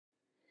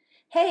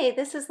Hey,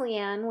 this is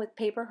Leanne with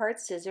Paper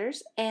Heart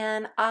Scissors,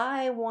 and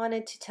I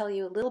wanted to tell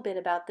you a little bit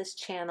about this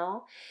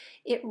channel.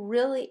 It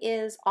really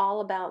is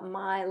all about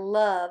my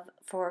love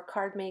for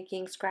card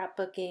making,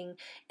 scrapbooking,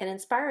 and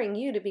inspiring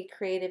you to be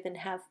creative and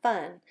have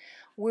fun.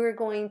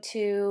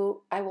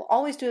 I will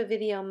always do a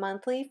video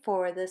monthly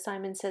for the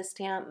Simon Says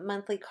Stamp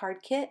monthly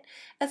card kit,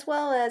 as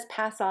well as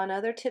pass on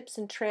other tips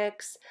and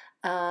tricks,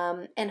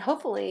 and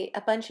hopefully a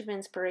bunch of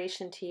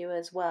inspiration to you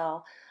as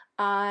well.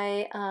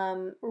 I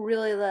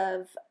really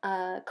love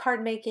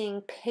card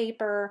making,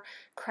 paper,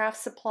 craft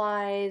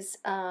supplies,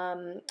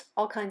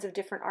 all kinds of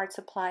different art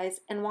supplies,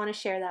 and want to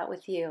share that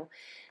with you.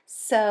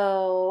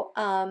 So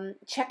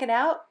check it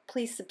out.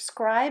 Please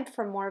subscribe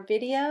for more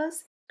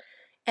videos,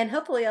 and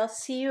hopefully I'll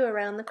see you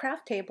around the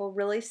craft table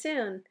really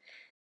soon.